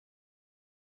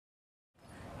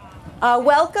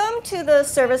Welcome to the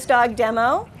Service Dog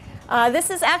Demo. This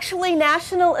is actually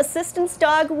National Assistance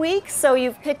Dog Week, so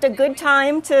you've picked a good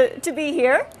time to be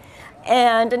here.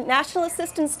 And National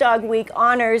Assistance Dog Week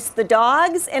honors the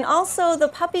dogs and also the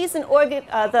puppies and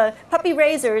the puppy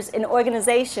raisers in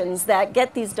organizations that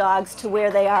get these dogs to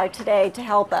where they are today to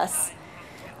help us.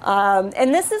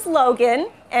 And this is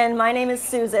Logan, and my name is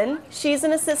Susan. She's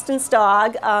an assistance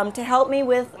dog to help me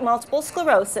with multiple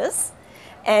sclerosis.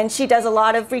 And she does a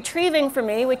lot of retrieving for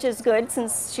me, which is good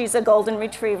since she's a golden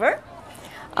retriever.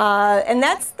 And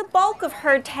that's the bulk of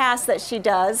her tasks that she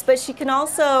does, but she can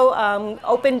also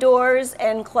open doors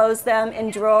and close them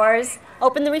in drawers,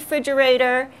 open the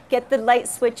refrigerator, get the light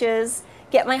switches,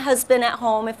 get my husband at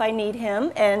home if I need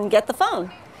him, and get the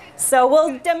phone. So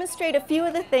we'll demonstrate a few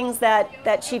of the things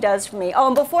that she does for me. Oh,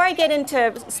 and before I get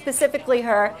into specifically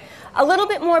her, a little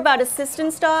bit more about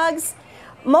assistance dogs.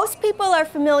 Most people are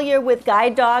familiar with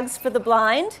guide dogs for the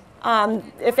blind,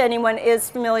 if anyone is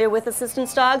familiar with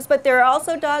assistance dogs, but there are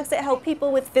also dogs that help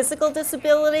people with physical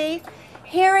disability,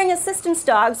 hearing assistance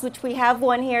dogs, which we have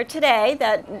one here today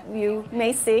that you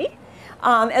may see,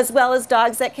 as well as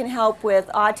dogs that can help with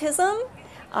autism,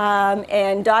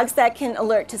 and dogs that can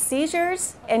alert to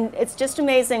seizures, and it's just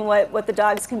amazing what the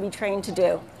dogs can be trained to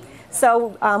do.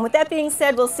 So with that being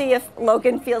said, we'll see if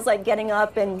Logan feels like getting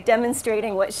up and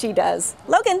demonstrating what she does.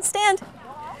 Logan, stand.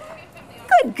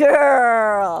 Good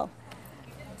girl.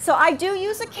 So I do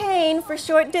use a cane for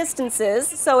short distances,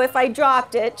 so if I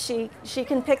dropped it, she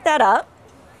can pick that up.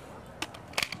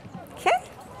 Okay,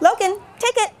 Logan,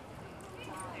 take it.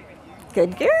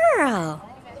 Good girl.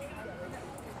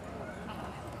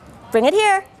 Bring it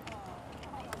here.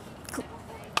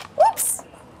 Whoops.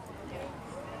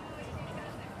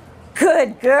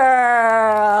 Good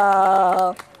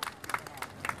girl.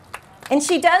 And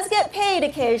she does get paid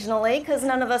occasionally because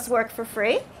none of us work for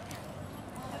free.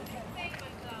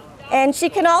 And she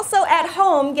can also at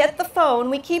home get the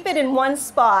phone. We keep it in one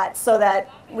spot so that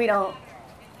we don't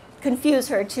confuse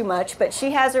her too much, but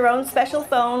she has her own special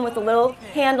phone with a little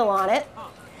handle on it.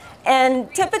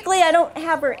 And typically I don't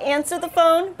have her answer the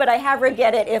phone, but I have her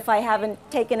get it if I haven't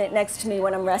taken it next to me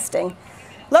when I'm resting.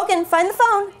 Logan, find the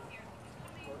phone.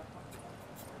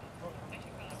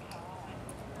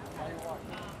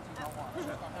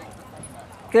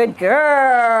 Good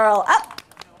girl. Up.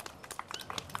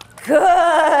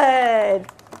 Good.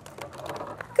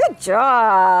 Good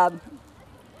job.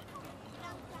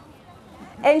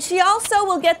 And she also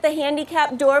will get the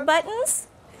handicap door buttons.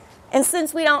 And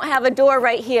since we don't have a door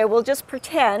right here, we'll just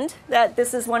pretend that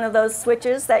this is one of those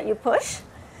switches that you push.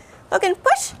 Logan,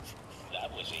 push.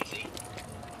 That was easy.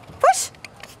 Push.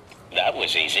 That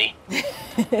was easy.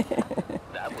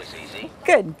 That was easy.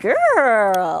 Good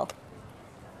girl.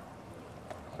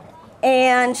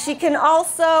 And she can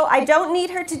also, I don't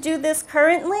need her to do this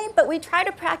currently, but we try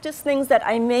to practice things that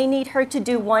I may need her to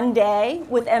do one day.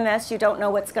 With MS, you don't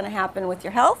know what's going to happen with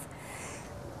your health.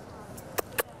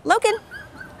 Logan.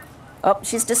 Oh,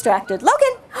 she's distracted.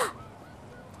 Logan.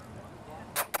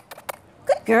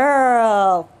 Good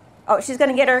girl. Oh, she's going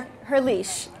to get her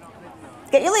leash.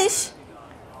 Get your leash.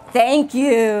 Thank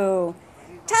you.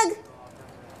 Tug.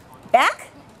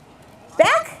 Back.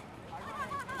 Back.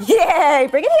 Yay.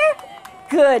 Bring it here.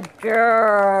 Good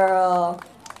girl.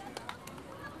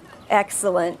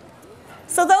 Excellent.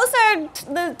 So those are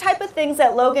the type of things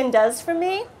that Logan does for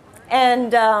me.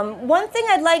 And one thing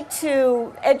I'd like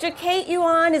to educate you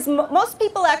on is most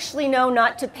people actually know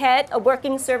not to pet a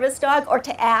working service dog or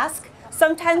to ask.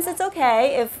 Sometimes it's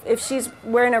okay if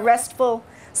we're in a restful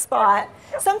spot.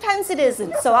 Sometimes it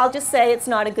isn't. So I'll just say it's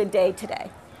not a good day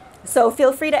today. So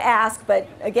feel free to ask, but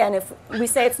again, if we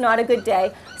say it's not a good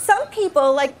day, some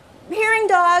people, like hearing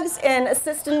dogs and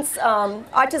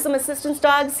autism assistance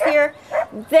dogs here,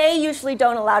 they usually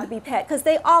don't allow to be pet because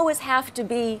they always have to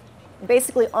be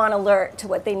basically on alert to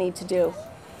what they need to do.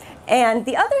 And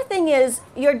the other thing is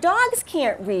your dogs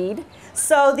can't read,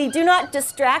 so the do not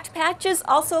distract patches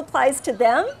also applies to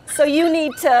them. So you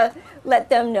need to let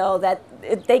them know that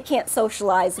they can't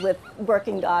socialize with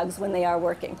working dogs when they are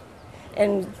working.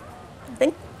 And I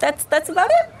think that's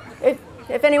about it.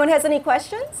 If anyone has any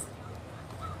questions.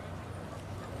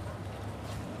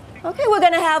 Okay, we're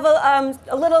going to have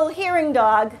a little hearing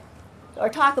dog, or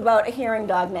talk about a hearing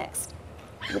dog next.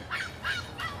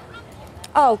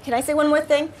 Oh, can I say one more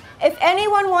thing? If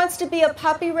anyone wants to be a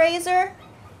puppy raiser,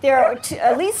 there are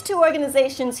at least 2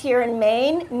 organizations here in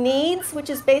Maine, NEEDS,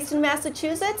 which is based in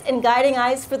Massachusetts, and Guiding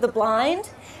Eyes for the Blind.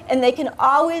 And they can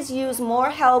always use more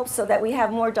help so that we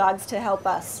have more dogs to help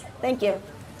us. Thank you.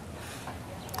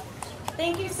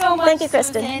 Thank you so much, Thank you,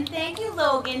 Kristen. Susan. Thank you,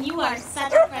 Logan. You are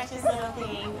such a precious little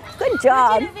thing. Good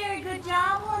job. You did a very good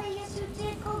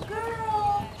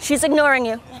She's ignoring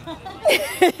you.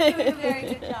 Doing a very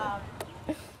good job.